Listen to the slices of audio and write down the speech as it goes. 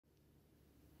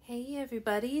Hey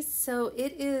everybody, so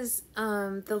it is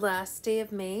the last day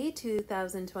of May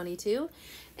 2022,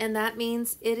 and that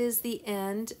means it is the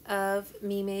end of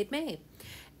Me Made May.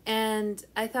 And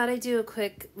I thought I'd do a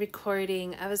quick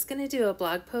recording. I was going to do a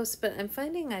blog post, but I'm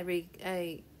finding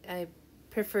I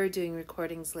prefer doing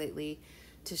recordings lately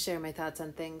to share my thoughts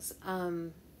on things.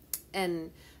 And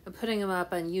I'm putting them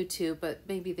up on YouTube, but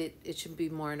maybe it should be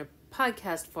more in a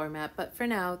podcast format. But for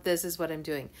now, this is what I'm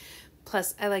doing.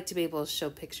 Plus, I like to be able to show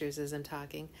pictures as I'm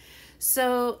talking.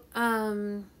 So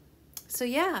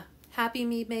yeah, happy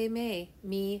Me Made May.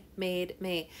 Me Made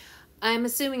May. I'm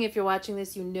assuming if you're watching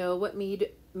this, you know what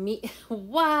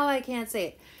wow, I can't say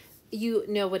it. You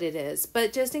know what it is.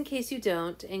 But just in case you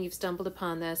don't, and you've stumbled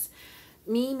upon this,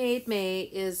 Me Made May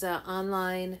is an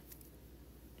online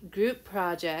group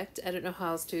project. I don't know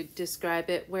how else to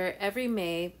describe it, where every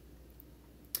May,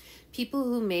 people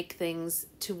who make things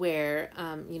to wear,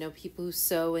 people who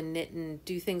sew and knit and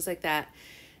do things like that,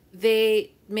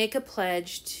 they make a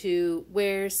pledge to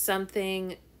wear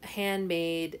something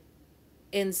handmade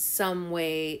in some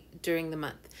way during the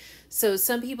month. So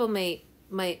some people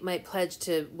might pledge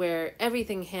to wear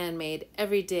everything handmade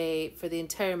every day for the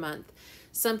entire month.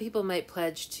 Some people might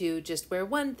pledge to just wear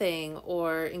one thing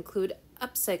or include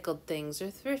upcycled things or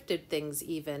thrifted things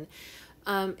even.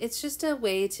 It's just a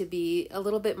way to be a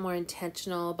little bit more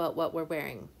intentional about what we're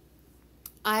wearing.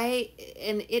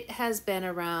 And it has been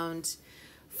around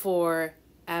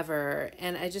forever,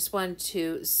 and I just wanted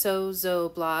to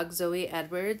blog. Zoe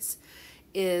Edwards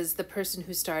is the person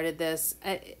who started this,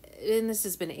 and this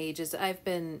has been ages. I've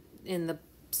been in the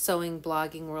sewing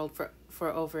blogging world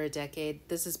for over a decade.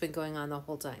 This has been going on the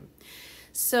whole time.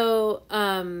 So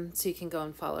you can go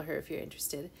and follow her if you're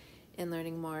interested in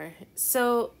learning more.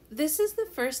 So this is the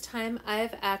first time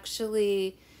I've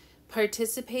actually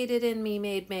participated in Me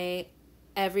Made May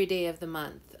every day of the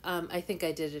month. I think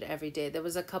I did it every day. There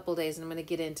was a couple days, and I'm going to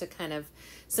get into kind of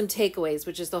some takeaways,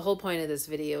 which is the whole point of this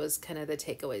video, is kind of the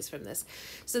takeaways from this.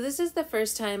 So this is the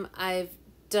first time I've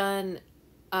done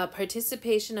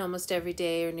participation almost every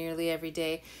day or nearly every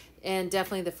day, and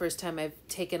definitely the first time I've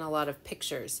taken a lot of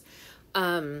pictures.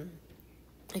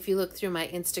 If you look through my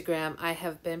Instagram, I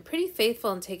have been pretty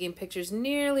faithful in taking pictures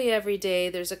nearly every day.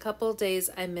 There's a couple days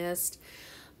I missed.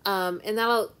 And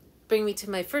that'll bring me to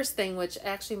my first thing, which I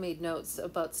actually made notes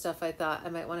about stuff I thought I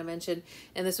might want to mention.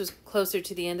 And this was closer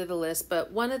to the end of the list.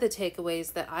 But one of the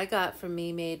takeaways that I got from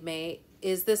Me Made May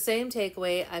is the same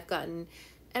takeaway I've gotten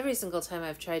every single time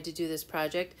I've tried to do this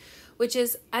project, which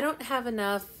is I don't have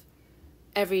enough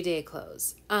everyday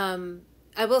clothes.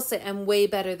 I will say I'm way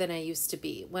better than I used to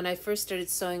be. When I first started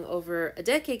sewing over a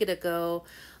decade ago,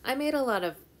 I made a lot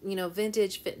of,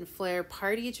 vintage fit and flare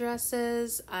party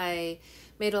dresses. I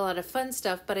made a lot of fun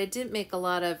stuff, but I didn't make a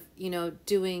lot of,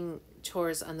 doing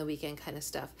chores on the weekend kind of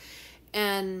stuff.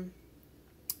 And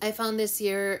I found this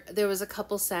year there was a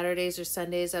couple Saturdays or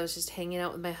Sundays I was just hanging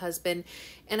out with my husband,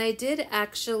 and I did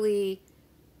actually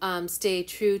stay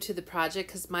true to the project,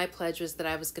 because my pledge was that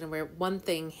I was going to wear one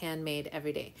thing handmade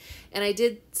every day. And I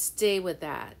did stay with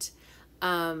that.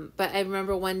 But I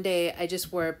remember one day I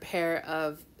just wore a pair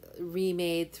of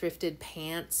remade thrifted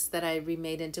pants that I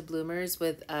remade into bloomers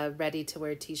with a ready to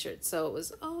wear t-shirt. So it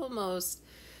was almost,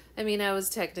 I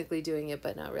was technically doing it,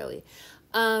 but not really.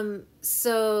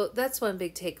 So that's one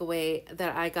big takeaway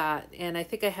that I got. And I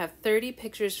think I have 30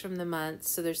 pictures from the month.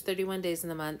 So there's 31 days in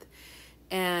the month.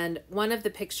 And one of the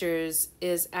pictures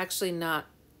is actually not,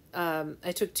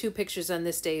 I took two pictures on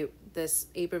this day, this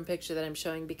apron picture that I'm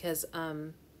showing, because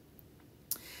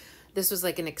this was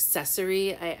like an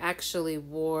accessory. I actually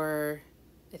wore,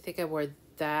 I think I wore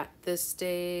that this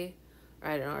day. Or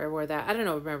I don't know, I wore that. I don't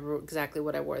know, remember exactly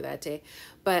what I wore that day.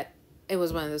 But it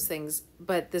was one of those things.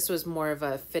 But this was more of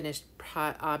a finished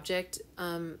object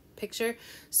picture.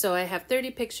 So I have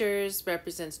 30 pictures,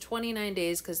 represents 29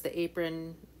 days, because the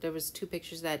apron, there was 2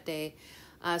 pictures that day.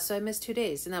 So I missed 2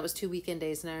 days, and that was 2 weekend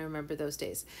days, and I remember those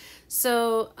days.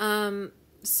 So I'm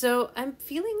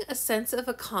feeling a sense of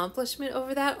accomplishment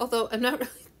over that, although I'm not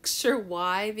really sure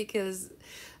why, because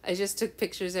I just took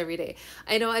pictures every day.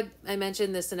 I know I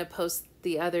mentioned this in a post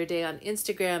the other day on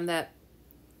Instagram, that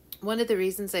one of the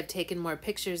reasons I've taken more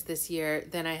pictures this year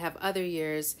than I have other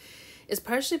years is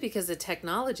partially because of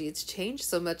technology. It's changed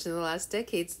so much in the last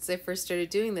decade since I first started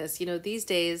doing this. These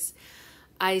days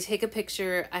I take a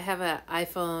picture, I have an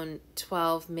iPhone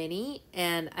 12 mini,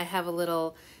 and I have a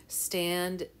little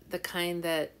stand, the kind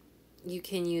that you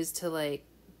can use to like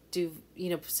do,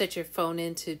 set your phone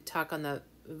in to talk on a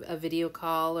video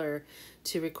call or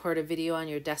to record a video on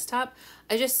your desktop.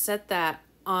 I just set that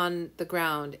on the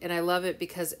ground, and I love it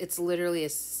because it's literally a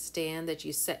stand that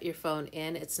you set your phone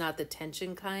in. It's not the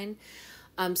tension kind.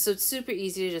 So it's super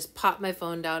easy to just pop my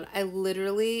phone down. I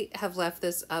literally have left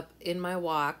this up in my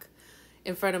walk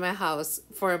in front of my house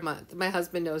for a month. My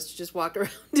husband knows to just walk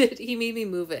around it. He made me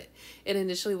move it. It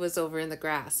initially was over in the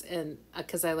grass, and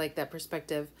because I like that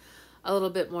perspective a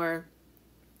little bit more,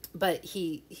 but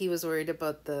he was worried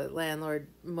about the landlord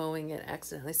mowing it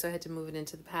accidentally, so I had to move it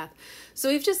into the path. So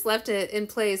we've just left it in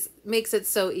place. Makes it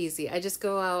so easy. I just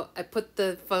go out, I put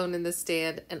the phone in the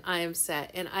stand, and I am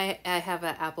set. And I have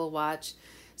an Apple Watch,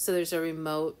 so there's a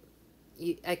remote.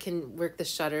 I can work the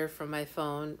shutter from my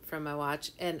phone, from my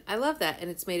watch, and I love that, and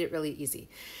it's made it really easy.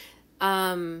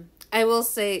 I will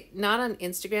say, not on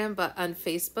Instagram, but on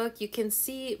Facebook, you can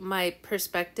see my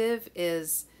perspective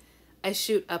is I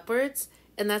shoot upwards,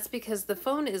 and that's because the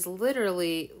phone is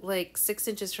literally like 6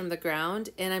 inches from the ground,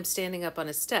 and I'm standing up on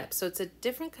a step. So it's a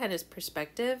different kind of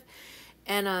perspective.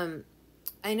 And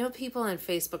I know people on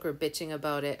Facebook were bitching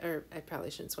about it, or I probably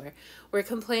shouldn't swear, were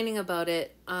complaining about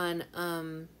it on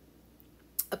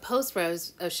a post where I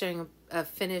was sharing a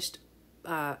finished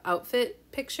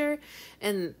outfit picture,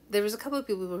 and there was a couple of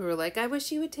people who were like, I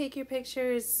wish you would take your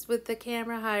pictures with the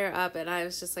camera higher up, and I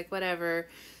was just like, whatever,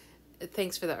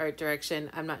 thanks for the art direction,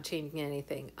 I'm not changing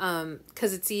anything,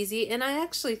 because it's easy, and I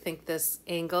actually think this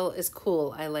angle is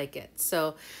cool. I like it.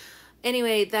 So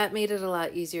anyway, that made it a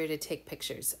lot easier to take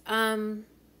pictures.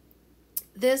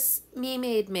 This Me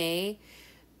Made May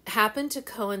happened to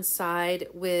coincide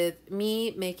with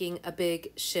me making a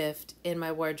big shift in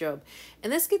my wardrobe.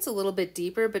 And this gets a little bit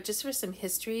deeper, but just for some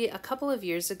history, a couple of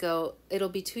years ago, it'll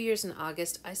be 2 years in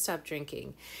August, I stopped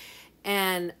drinking.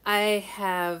 And I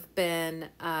have been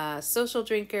a social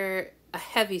drinker, a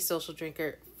heavy social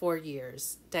drinker for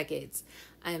years, decades.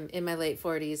 I'm in my late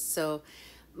 40s, so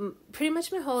pretty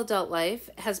much my whole adult life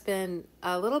has been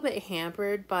a little bit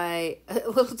hampered by a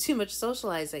little too much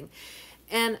socializing.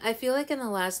 And I feel like in the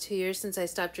last 2 years since I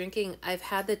stopped drinking, I've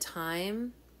had the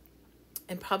time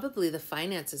and probably the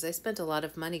finances. I spent a lot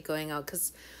of money going out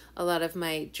because a lot of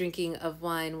my drinking of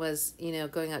wine was, you know,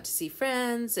 going out to see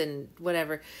friends and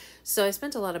whatever. So I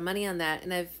spent a lot of money on that.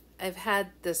 And I've had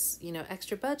this, you know,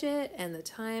 extra budget and the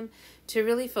time to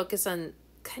really focus on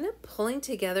kind of pulling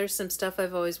together some stuff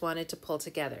I've always wanted to pull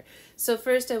together. So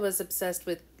first I was obsessed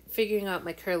with figuring out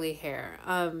my curly hair.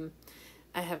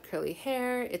 I have curly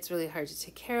hair. It's really hard to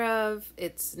take care of.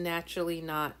 It's naturally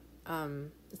not,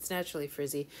 it's naturally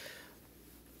frizzy.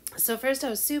 So first I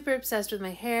was super obsessed with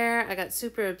my hair. I got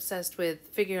super obsessed with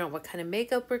figuring out what kind of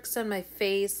makeup works on my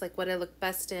face, like what I look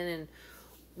best in and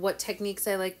what techniques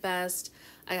I like best.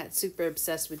 I got super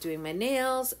obsessed with doing my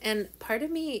nails. And part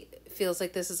of me feels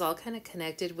like this is all kind of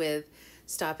connected with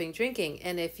stopping drinking.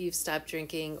 And if you've stopped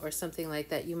drinking or something like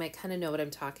that, you might kind of know what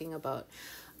I'm talking about.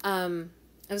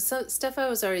 It was stuff I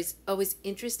was always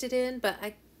interested in, but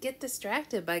I get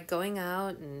distracted by going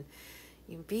out and,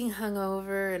 you know, being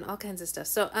hungover and all kinds of stuff.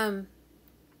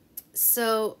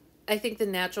 So I think the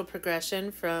natural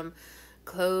progression from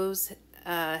clothes,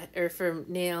 or from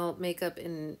nail makeup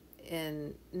and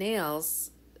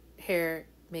nails, hair,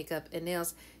 makeup, and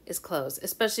nails is clothes,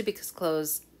 especially because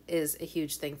clothes is a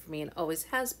huge thing for me and always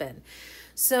has been.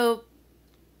 So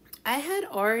I had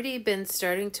already been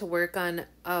starting to work on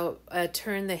a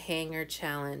turn the hanger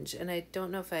challenge, and I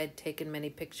don't know if I had taken many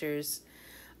pictures.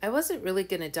 I wasn't really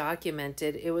going to document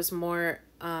it. It was more,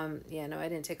 yeah, no, I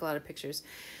didn't take a lot of pictures.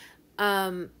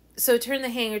 So turn the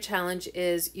hanger challenge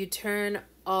is you turn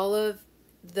all of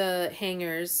the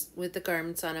hangers with the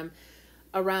garments on them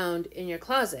around in your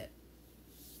closet,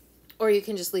 or you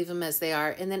can just leave them as they are.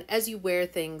 And then as you wear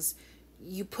things,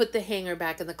 you put the hanger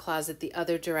back in the closet the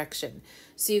other direction,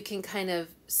 so you can kind of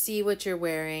see what you're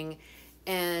wearing.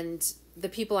 And the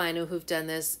people I know who've done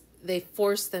this, they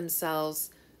force themselves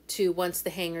to, once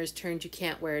the hanger is turned, you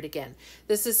can't wear it again.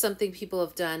 This is something people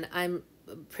have done. I'm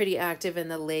pretty active in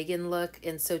the lagenlook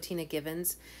and Sew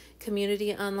Givens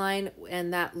community online,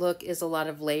 and that look is a lot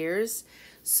of layers.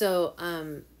 So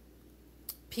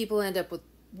people end up with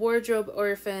wardrobe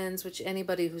orphans, which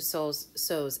anybody who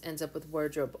sews ends up with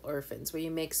wardrobe orphans, where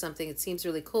you make something, it seems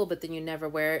really cool, but then you never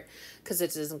wear it because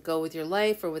it doesn't go with your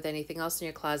life or with anything else in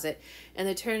your closet. And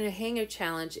the turn a hanger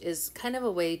challenge is kind of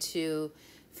a way to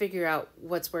figure out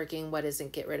what's working, what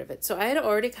isn't, get rid of it. So I had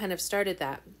already kind of started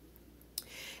that.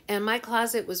 And my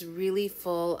closet was really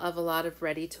full of a lot of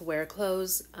ready-to-wear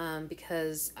clothes,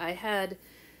 because I had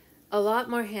a lot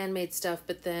more handmade stuff,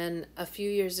 but then a few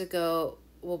years ago,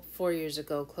 well, 4 years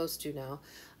ago, close to now,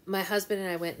 my husband and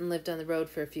I went and lived on the road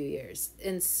for a few years.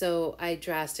 And so I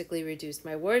drastically reduced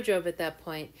my wardrobe at that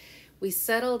point, we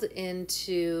settled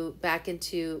back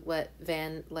into what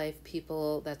van life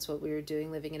people, that's what we were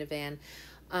doing, living in a van,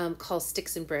 call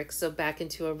sticks and bricks. So back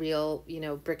into a real,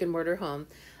 brick and mortar home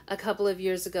a couple of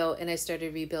years ago, and I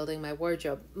started rebuilding my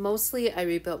wardrobe. Mostly I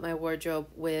rebuilt my wardrobe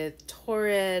with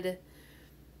torrid,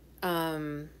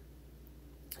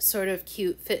 sort of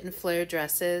cute fit and flare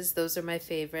dresses. Those are my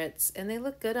favorites, and they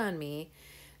look good on me.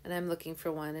 And I'm looking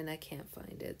for one, and I can't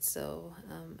find it. So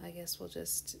I guess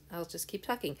I'll just keep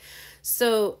talking.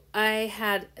 So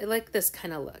I like this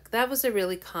kind of look. That was a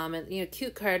really common,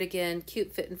 cute cardigan,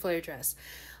 cute fit and flare dress.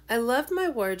 I loved my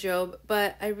wardrobe,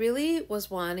 but I really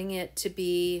was wanting it to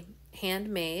be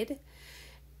handmade,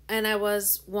 and I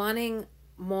was wanting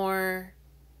more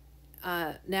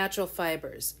natural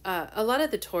fibers. A lot of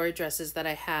the Tory dresses that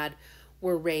I had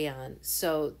were rayon,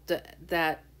 so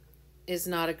that is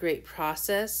not a great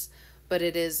process, but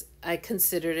I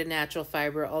consider it a natural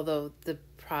fiber, although the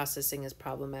processing is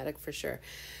problematic for sure.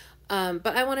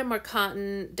 But I wanted more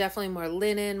cotton, definitely more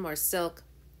linen, more silk,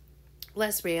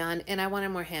 less rayon, and I wanted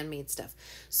more handmade stuff.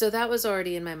 So that was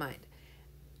already in my mind.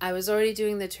 I was already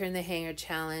doing the Turn the Hanger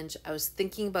challenge. I was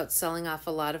thinking about selling off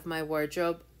a lot of my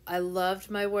wardrobe. I loved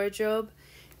my wardrobe.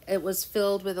 It was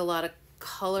filled with a lot of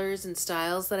colors and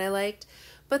styles that I liked,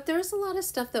 but there was a lot of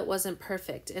stuff that wasn't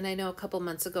perfect. And I know a couple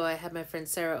months ago I had my friend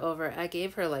Sarah over. I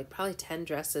gave her like probably 10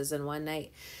 dresses in one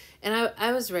night, and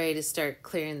I was ready to start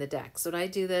clearing the decks. When I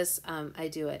do this, I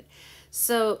do it.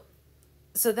 So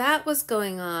that was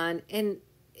going on, and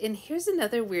here's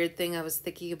another weird thing I was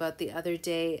thinking about the other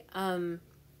day.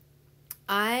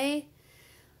 I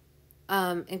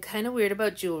am kind of weird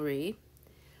about jewelry.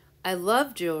 I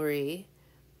love jewelry,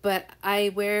 but I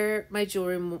wear my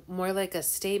jewelry more like a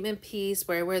statement piece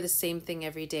where I wear the same thing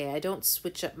every day. I don't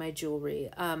switch up my jewelry.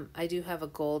 I do have a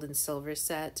gold and silver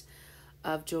set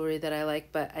of jewelry that I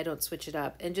like, but I don't switch it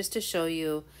up. And just to show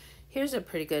you, here's a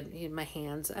pretty good, my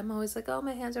hands. I'm always like, oh,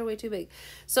 my hands are way too big.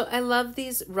 So I love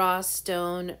these raw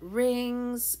stone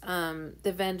rings.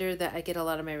 The vendor that I get a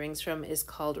lot of my rings from is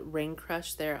called Ring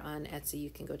Crush. They're on Etsy. You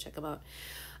can go check them out.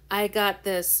 I got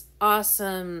this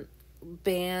awesome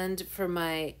band for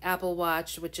my Apple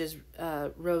Watch, which is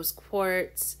rose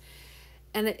quartz,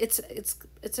 and it's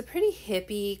a pretty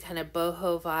hippie kind of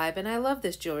boho vibe, and I love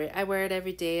this jewelry. I wear it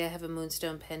every day. I have a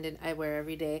moonstone pendant I wear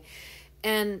every day,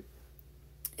 and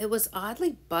it was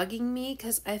oddly bugging me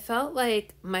because I felt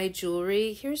like my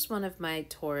jewelry, here's one of my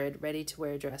Torrid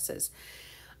ready-to-wear dresses.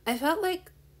 I felt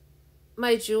like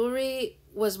my jewelry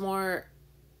was more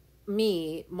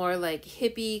like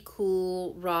hippie,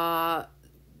 cool, raw,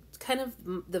 kind of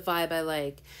the vibe I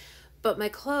like. But my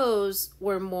clothes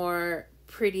were more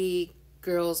pretty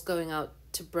girls going out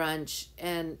to brunch,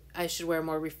 and I should wear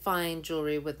more refined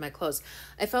jewelry with my clothes.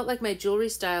 I felt like my jewelry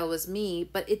style was me,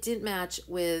 but it didn't match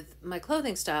with my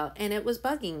clothing style, and it was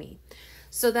bugging me.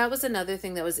 So that was another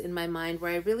thing that was in my mind,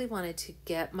 where I really wanted to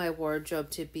get my wardrobe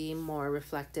to be more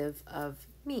reflective of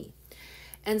me.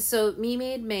 And so Me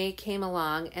Made May came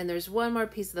along, and there's one more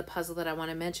piece of the puzzle that I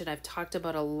want to mention. I've talked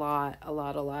about a lot,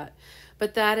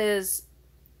 but that is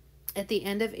at the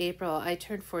end of April. I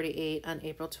turned 48 on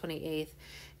April 28th,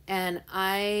 and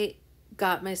I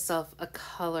got myself a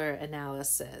color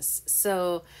analysis.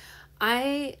 So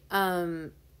if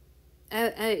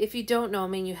you don't know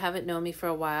me and you haven't known me for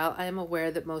a while, I am aware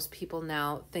that most people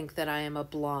now think that I am a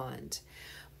blonde.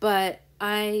 But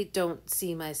I don't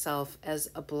see myself as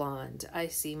a blonde. I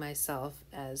see myself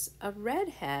as a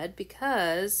redhead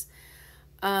because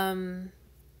I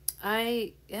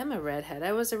am a redhead.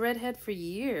 I was a redhead for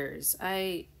years.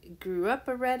 I grew up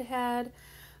a redhead.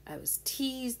 I was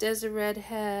teased as a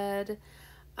redhead.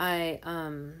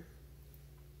 I'm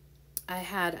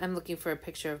looking for a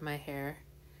picture of my hair.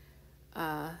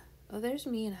 Oh, there's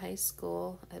me in high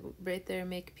school. Right there,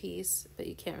 make peace, but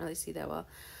you can't really see that well.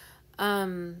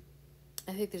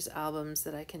 I think there's albums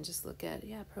that I can just look at.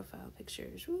 Yeah, profile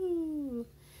pictures. Woo.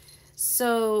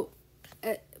 So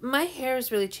my hair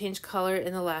has really changed color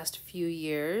in the last few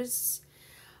years.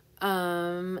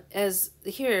 This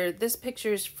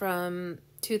picture is from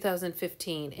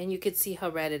 2015, and you could see how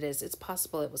red it is. It's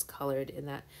possible it was colored in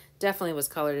that. Definitely was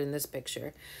colored in this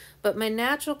picture. But my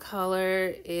natural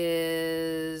color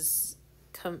is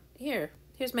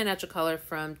Here's my natural color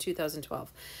from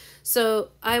 2012. So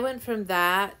I went from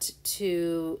that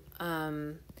to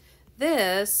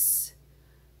this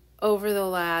over the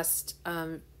last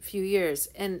few years.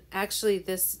 And actually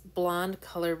this blonde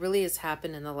color really has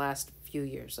happened in the last few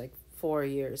years, like 4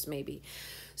 years maybe.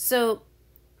 So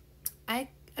I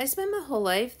spent my whole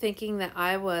life thinking that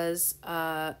I was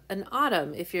an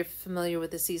autumn, if you're familiar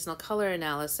with the seasonal color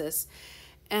analysis.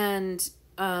 And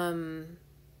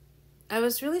I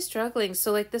was really struggling.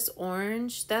 So like this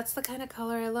orange, that's the kind of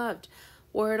color I loved.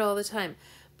 Wore it all the time.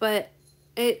 But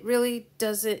it really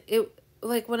doesn't, it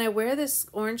like when I wear this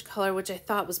orange color, which I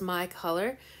thought was my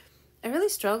color, I really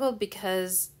struggled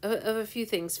because of a few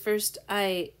things. First,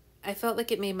 I felt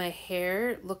like it made my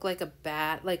hair look like a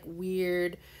bad, like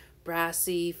weird,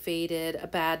 brassy, faded, a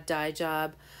bad dye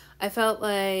job. I felt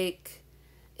like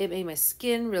it made my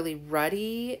skin really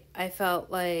ruddy. I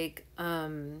felt like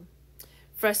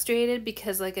frustrated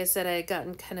because, like I said, I had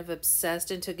gotten kind of obsessed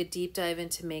and took a deep dive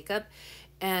into makeup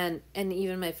and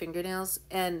even my fingernails.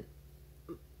 And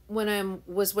when I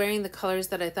was wearing the colors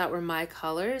that I thought were my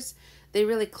colors, they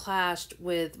really clashed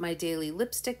with my daily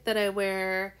lipstick that I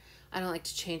wear. I don't like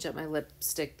to change up my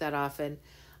lipstick that often.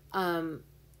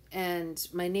 And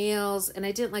my nails, and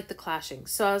I didn't like the clashing.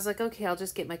 So I was like, okay, I'll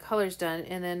just get my colors done.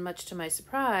 And then much to my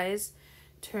surprise,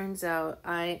 turns out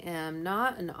I am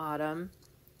not an autumn.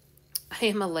 I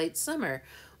am a light summer,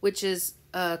 which is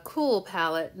a cool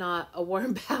palette, not a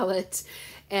warm palette.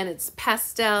 And it's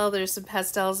pastel. There's some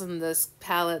pastels in this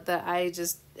palette that I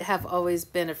just have always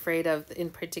been afraid of. In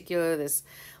particular, this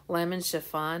lemon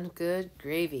chiffon, good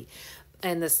gravy.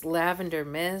 And this lavender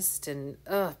mist and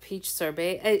peach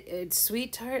sorbet,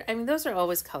 sweet tart. I mean, those are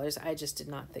always colors I just did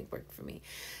not think worked for me.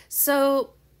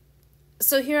 So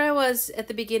here I was at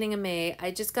the beginning of May.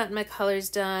 I just got my colors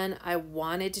done. I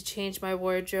wanted to change my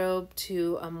wardrobe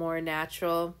to a more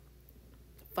natural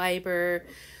fiber,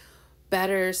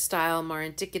 better style, more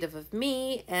indicative of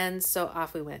me, and so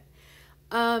off we went.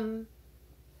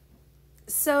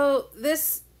 So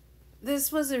this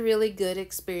was a really good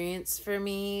experience for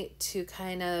me to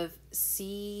kind of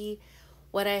see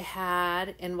what I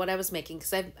had and what I was making,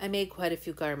 because I made quite a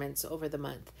few garments over the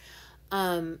month,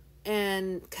 and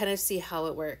kind of see how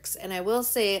it works. And I will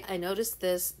say, I noticed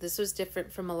this was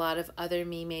different from a lot of other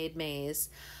Me Made Mays.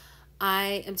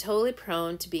 I am totally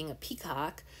prone to being a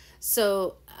peacock.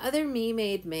 So other Me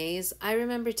Made Mays, I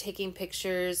remember taking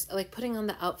pictures, like putting on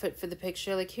the outfit for the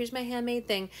picture, like here's my handmade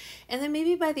thing. And then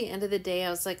maybe by the end of the day, I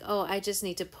was like, oh, I just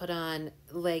need to put on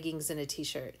leggings and a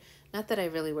t-shirt. Not that I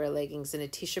really wear leggings and a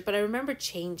t-shirt, but I remember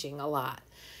changing a lot.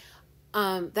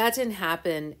 That didn't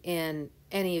happen in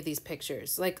any of these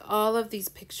pictures. Like all of these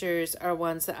pictures are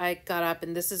ones that I got up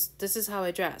and this is how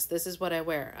I dress. This is what I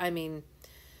wear. I mean,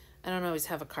 I don't always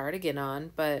have a cardigan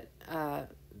on, but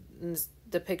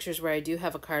the pictures where I do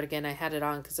have a cardigan, I had it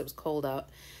on because it was cold out.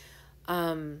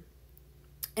 And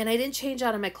I didn't change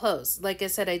out of my clothes. Like I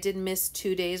said, I did miss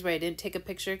 2 days where I didn't take a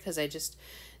picture because I just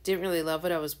didn't really love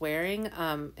what I was wearing.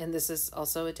 And this is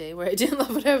also a day where I didn't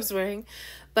love what I was wearing.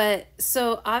 But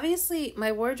so obviously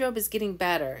my wardrobe is getting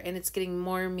better and it's getting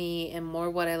more me and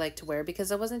more what I like to wear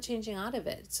because I wasn't changing out of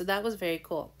it. So that was very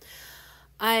cool.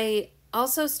 I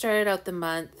also started out the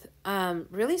month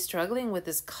really struggling with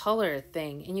this color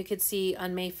thing. And you could see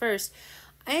on May 1st,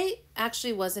 I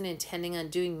actually wasn't intending on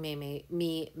doing Me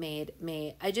Made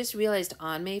May. I just realized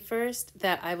on May 1st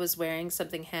that I was wearing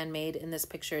something handmade. In this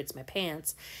picture, it's my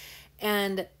pants.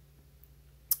 And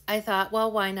I thought,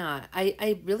 well, why not?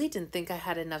 I really didn't think I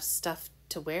had enough stuff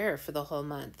to wear for the whole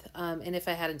month. And if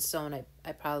I hadn't sewn,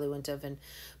 I probably wouldn't have. And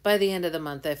by the end of the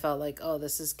month, I felt like, oh,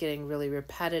 this is getting really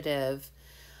repetitive.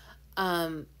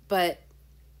 But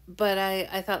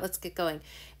I thought, let's get going.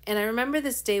 And I remember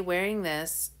this day wearing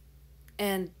this,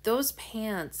 and those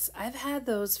pants, I've had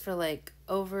those for like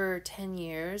over 10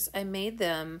 years. I made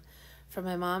them for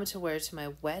my mom to wear to my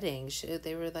wedding.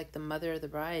 They were like the mother of the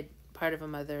bride, part of a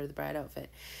mother of the bride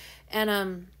outfit.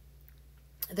 And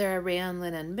they're a rayon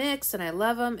linen mix, and I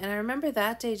love them. And I remember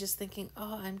that day just thinking,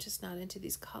 oh, I'm just not into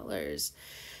these colors.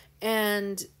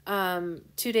 And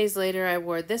 2 days later, I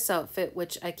wore this outfit,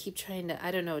 which I keep trying to, I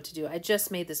don't know what to do. I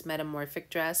just made this metamorphic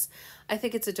dress. I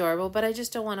think it's adorable, but I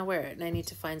just don't want to wear it. And I need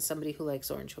to find somebody who likes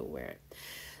orange who will wear it.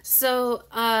 So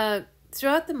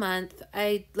throughout the month,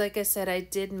 like I said, I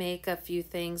did make a few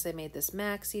things. I made this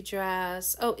maxi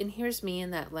dress. Oh, and here's me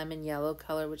in that lemon yellow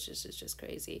color, which is just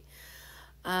crazy.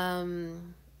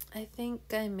 I think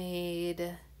I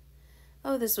made,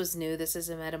 oh, this was new. This is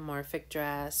a metamorphic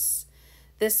dress.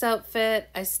 This outfit,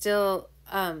 I still,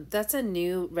 that's a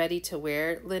new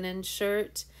ready-to-wear linen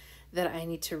shirt that I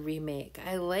need to remake.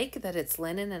 I like that it's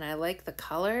linen and I like the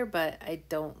color, but I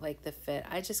don't like the fit.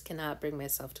 I just cannot bring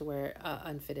myself to wear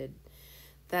unfitted.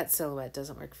 That silhouette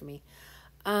doesn't work for me.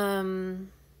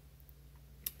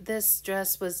 This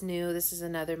dress was new. This is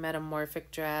another metamorphic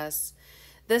dress.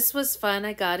 This was fun.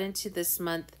 I got into this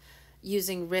month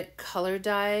using RIT color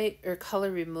dye or color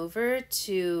remover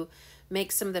to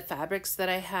make some of the fabrics that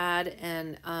I had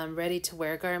and ready to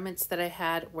wear garments that I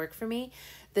had work for me.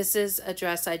 This is a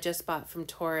dress I just bought from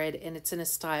Torrid, and it's in a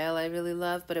style I really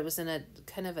love, but it was in a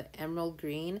kind of an emerald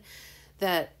green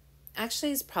that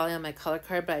actually is probably on my color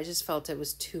card, but I just felt it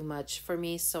was too much for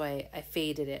me, so I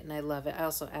faded it, and I love it. I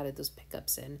also added those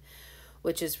pickups in,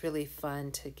 which is really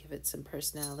fun to give it some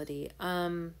personality.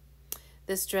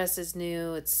 This dress is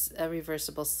new. It's a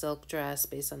reversible silk dress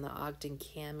based on the Ogden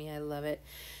cami. I love it.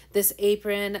 This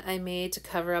apron I made to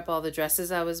cover up all the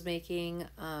dresses I was making.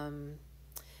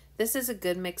 This is a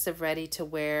good mix of ready to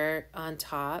wear on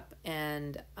top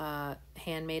and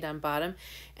handmade on bottom.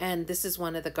 And this is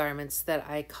one of the garments that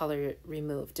I color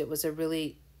removed. It was a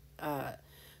really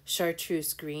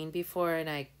chartreuse green before, and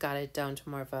I got it down to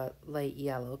more of a light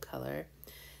yellow color.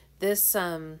 This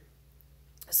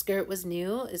skirt was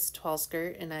new. It's a tall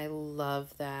skirt, and I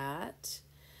love that.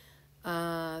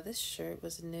 This shirt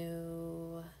was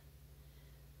new.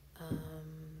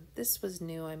 This was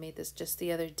new. I made this just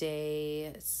the other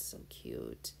day. It's so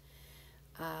cute.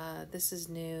 This is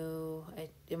new. I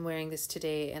am wearing this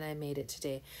today, and I made it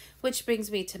today. Which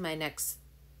brings me to my next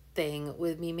thing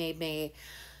with Me Made May.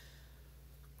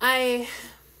 I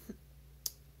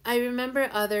remember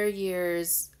other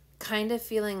years kind of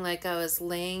feeling like I was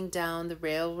laying down the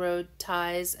railroad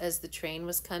ties as the train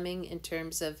was coming in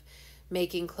terms of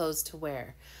making clothes to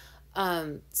wear,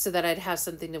 so that I'd have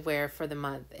something to wear for the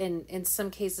month. And in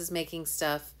some cases making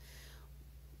stuff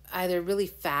either really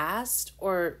fast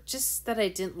or just that I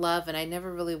didn't love and I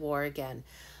never really wore again.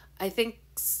 I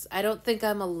don't think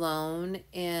I'm alone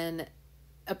in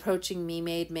approaching Me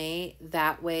Made May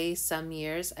that way some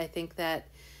years. I think that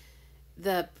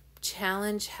the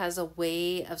challenge has a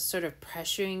way of sort of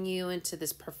pressuring you into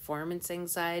this performance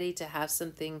anxiety to have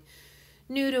something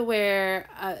new to wear,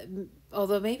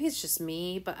 although maybe it's just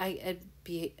me, but I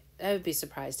would be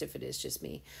surprised if it is just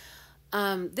me.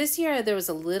 This year there was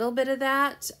a little bit of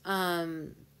that,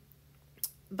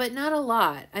 but not a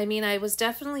lot. I mean, I was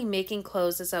definitely making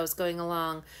clothes as I was going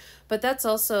along, but that's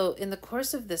also in the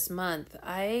course of this month,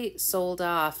 I sold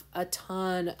off a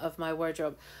ton of my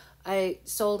wardrobe. I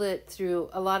sold it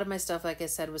through a lot of my stuff, like I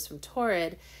said, was from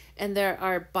Torrid, and there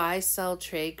are buy sell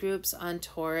trade groups on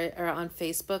Torrid or on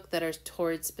Facebook that are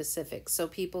Torrid specific. So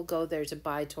people go there to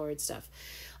buy Torrid stuff.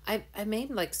 I made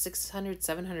like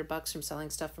 $600-700 from selling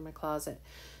stuff from my closet.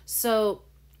 So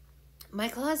my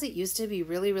closet used to be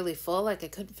really, really full. Like I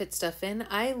couldn't fit stuff in.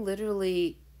 I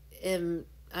literally I'm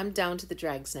down to the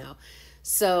dregs now.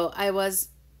 So I was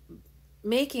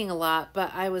making a lot,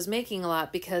 but I was making a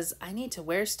lot because I need to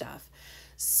wear stuff.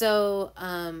 So,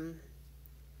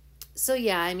 so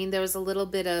yeah, I mean, there was a little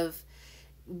bit of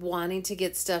wanting to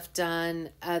get stuff done.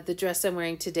 The dress I'm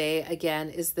wearing today, again,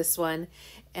 is this one.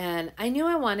 And I knew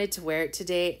I wanted to wear it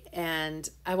today, and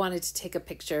I wanted to take a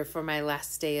picture for my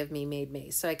last day of Me Made May.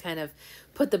 So I kind of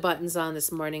put the buttons on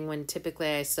this morning when typically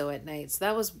I sew at night. So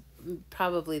that was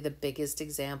probably the biggest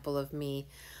example of me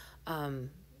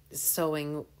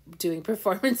sewing, doing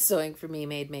performance sewing for Me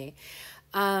Made May.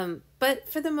 But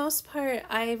for the most part,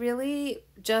 I really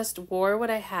just wore what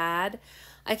I had.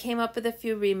 I came up with a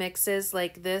few remixes.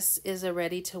 Like this is a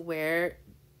ready to wear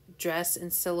dress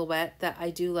and silhouette that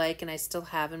I do like, and I still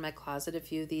have in my closet a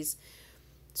few of these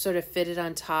sort of fitted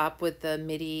on top with the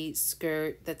midi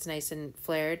skirt that's nice and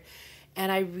flared.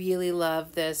 And I really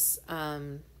love this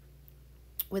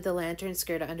with the lantern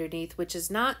skirt underneath, which is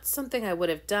not something I would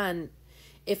have done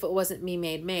if it wasn't Me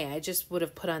Made May. I just would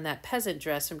have put on that peasant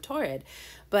dress from Torrid.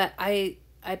 But I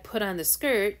put on the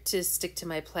skirt to stick to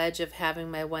my pledge of having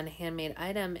my one handmade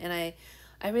item, and I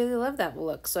really love that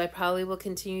look. So I probably will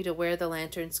continue to wear the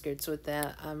lantern skirts with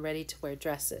the ready-to-wear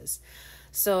dresses.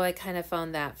 So I kind of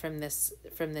found that from this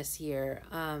year,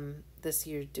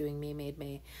 doing Me Made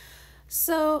May.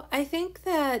 So I think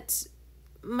that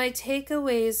my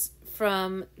takeaways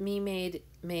from Me Made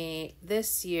May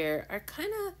this year are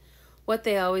kind of what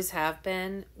they always have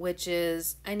been, which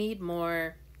is I need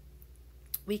more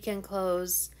weekend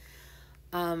clothes.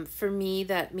 For me,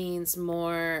 that means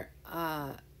more,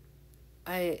 I'm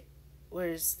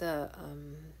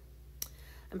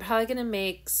probably going to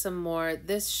make some more.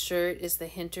 This shirt is the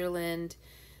Hinterland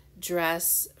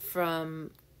dress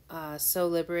from Sew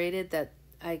Liberated that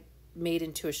I made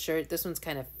into a shirt. This one's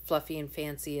kind of fluffy and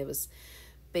fancy. It was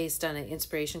based on an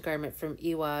inspiration garment from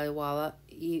Eva Iwala.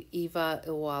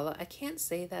 I can't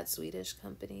say that Swedish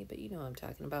company, but you know what I'm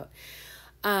talking about.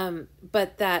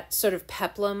 But that sort of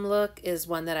peplum look is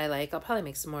one that I like. I'll probably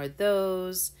make some more of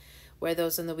those, wear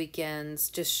those on the weekends,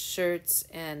 just shirts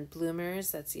and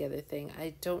bloomers. That's the other thing.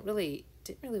 I didn't really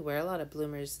wear a lot of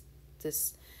bloomers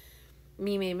this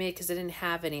Me Made Made because I didn't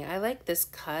have any. I like this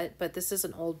cut, but this is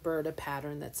an old Berta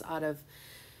pattern that's out of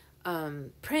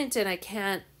print, and I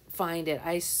can't find it.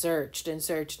 I searched and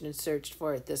searched and searched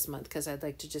for it this month because I'd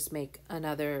like to just make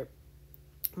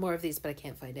more of these, but I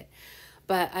can't find it.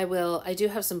 But I do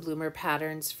have some bloomer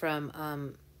patterns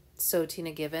from Sew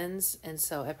Tina Givens, and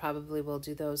so I probably will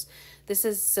do those. This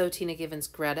is Sew Tina Givens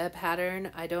Greta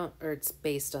pattern. Or it's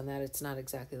based on that. It's not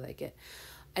exactly like it.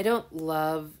 I don't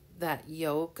love that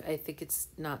yoke. I think it's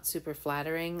not super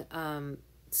flattering.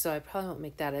 So I probably won't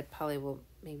make that. I probably will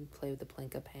maybe play with the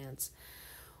Plinka pants,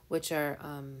 which are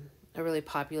a really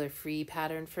popular free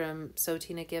pattern from Sew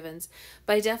Tina Givens.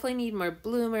 But I definitely need more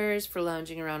bloomers for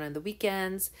lounging around on the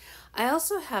weekends. I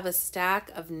also have a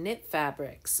stack of knit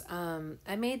fabrics.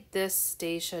 I made this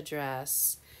Stacia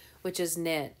dress, which is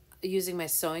knit, using my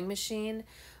sewing machine.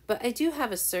 But I do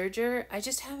have a serger. I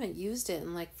just haven't used it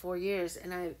in like 4 years,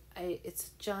 and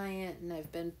it's giant, and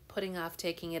I've been putting off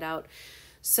taking it out.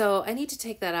 So I need to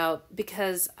take that out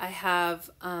because I have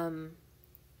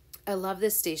I love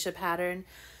this Stacia pattern.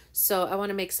 So I want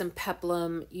to make some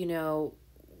peplum,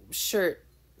 shirt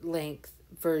length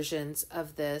versions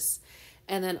of this.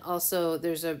 And then also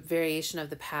there's a variation of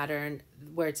the pattern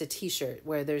where it's a t-shirt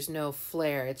where there's no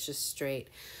flare, it's just straight.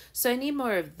 So I need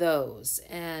more of those.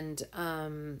 And,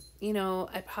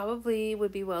 I probably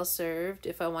would be well served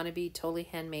if I want to be totally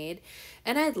handmade.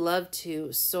 And I'd love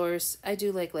to source, I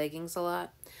do like leggings a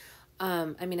lot.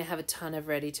 I have a ton of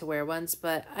ready to wear ones,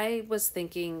 but I was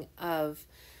thinking of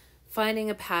finding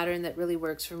a pattern that really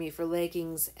works for me for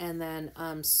leggings, and then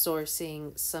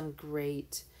sourcing some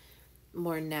great,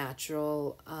 more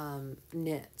natural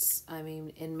knits.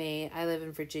 In May, I live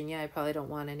in Virginia. I probably don't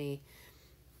want any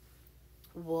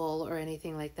wool or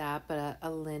anything like that, but a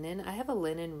linen. I have a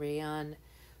linen rayon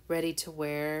ready to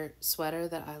wear sweater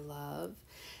that I love.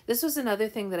 This was another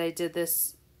thing that I did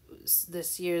this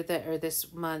year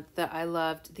this month that I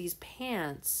loved. These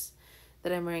pants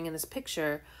that I'm wearing in this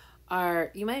picture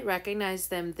are, you might recognize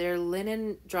them. They're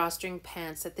linen drawstring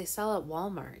pants that they sell at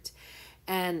Walmart,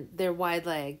 and they're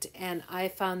wide-legged, and I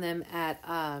found them at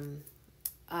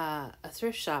a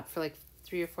thrift shop for like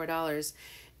 $3 or $4,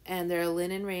 and they're a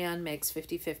linen rayon mix,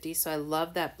 50-50, so I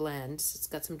love that blend. It's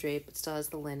got some drape, but still has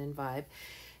the linen vibe,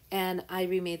 and I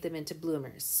remade them into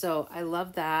bloomers, so I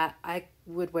love that. I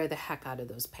would wear the heck out of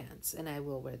those pants, and I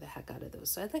will wear the heck out of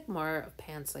those, so I'd like more of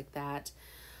pants like that.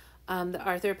 The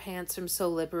Arthur pants from Sew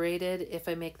Liberated, if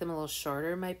I make them a little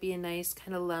shorter, might be a nice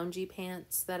kind of loungy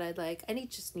pants that I'd like.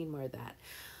 Just need more of that.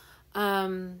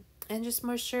 And just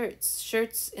more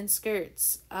shirts and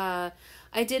skirts. I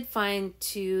did find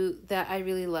too that I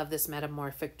really love this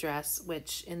metamorphic dress,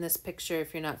 which in this picture,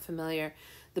 if you're not familiar,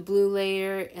 the blue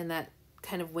layer and that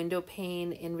kind of window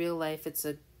pane, in real life it's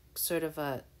a sort of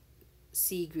a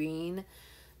sea green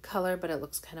color, but it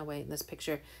looks kind of white in this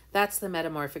picture. That's the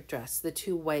metamorphic dress. The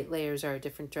two white layers are a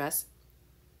different dress,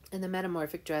 and the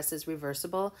metamorphic dress is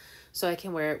reversible, so I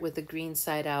can wear it with the green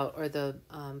side out or the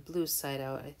blue side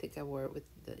out. I think I wore it with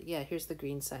here's the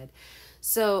green side.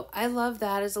 So I love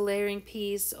that as a layering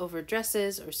piece over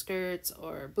dresses or skirts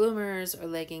or bloomers or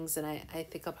leggings, and I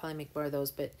think I'll probably make more of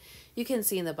those, but you can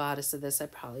see in the bodice of this, I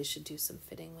probably should do some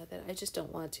fitting with it. I just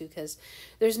don't want to because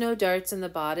there's no darts in the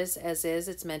bodice as is.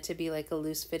 It's meant to be like a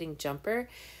loose fitting jumper,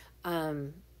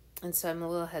 and so I'm a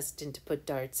little hesitant to put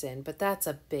darts in, but that's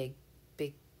a big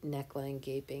neckline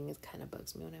gaping. It kind of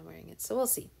bugs me when I'm wearing it, so we'll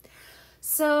see.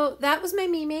 So that was my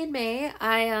Me Made May.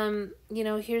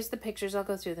 Here's the pictures. I'll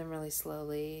go through them really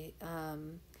slowly.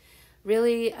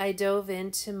 Really, I dove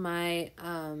into my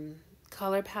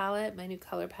color palette, my new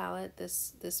color palette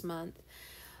this month.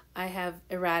 I have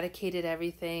eradicated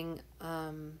everything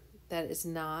that is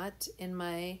not in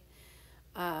my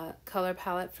color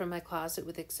palette from my closet,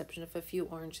 with the exception of a few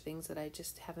orange things that I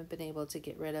just haven't been able to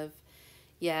get rid of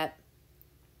yet.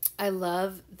 I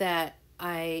love that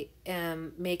I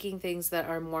am making things that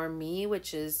are more me,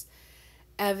 which is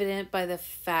evident by the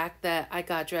fact that I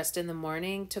got dressed in the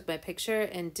morning, took my picture,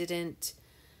 and didn't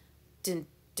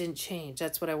change.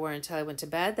 That's what I wore until I went to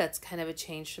bed. That's kind of a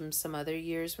change from some other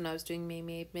years when I was doing Me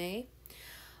Made May.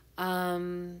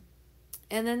 And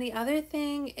then the other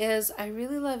thing is I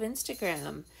really love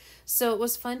Instagram. So it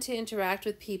was fun to interact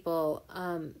with people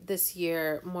this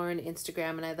year more on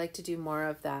Instagram, and I'd like to do more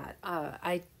of that.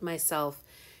 I myself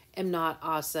am not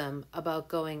awesome about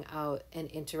going out and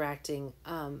interacting.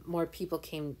 More people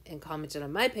came and commented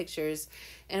on my pictures,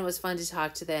 and it was fun to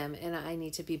talk to them, and I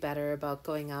need to be better about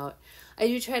going out. I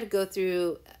do try to go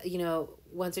through,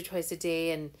 once or twice a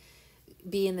day and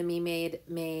be in the Me Made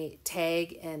May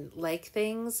tag and like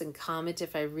things and comment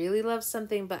if I really love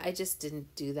something, but I just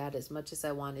didn't do that as much as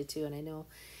I wanted to, and I know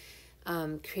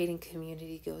Creating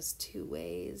community goes two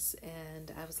ways,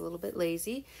 and I was a little bit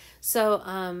lazy. So,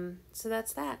 so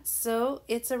that's that. So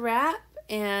it's a wrap,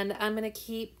 and I'm going to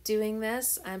keep doing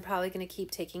this. I'm probably going to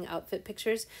keep taking outfit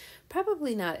pictures,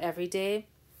 probably not every day.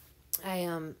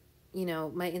 You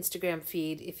know, my Instagram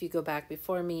feed, if you go back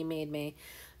before me made me,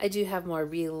 I do have more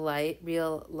real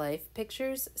life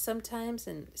pictures sometimes,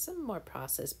 and some more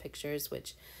processed pictures,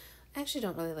 which I actually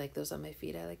don't really like those on my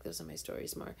feed. I like those on my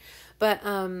stories more.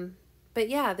 But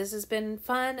yeah, this has been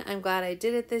fun. I'm glad I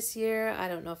did it this year. I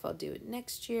don't know if I'll do it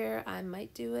next year. I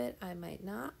might do it. I might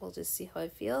not. We'll just see how I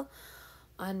feel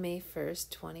on May 1st,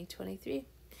 2023.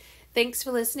 Thanks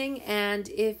for listening. And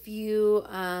if you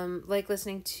like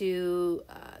listening to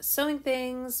sewing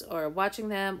things or watching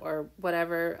them or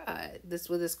whatever,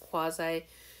 this quasi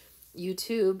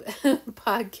YouTube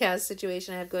podcast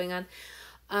situation I have going on,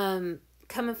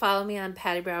 come and follow me on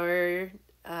Patty Brower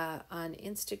on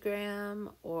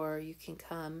Instagram, or you can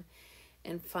come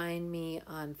and find me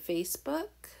on Facebook.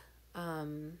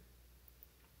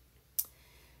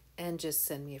 And just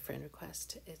send me a friend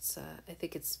request. It's I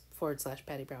think it's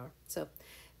 /Patty Brower. So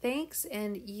thanks,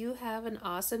 and you have an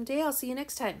awesome day. I'll see you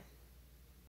next time.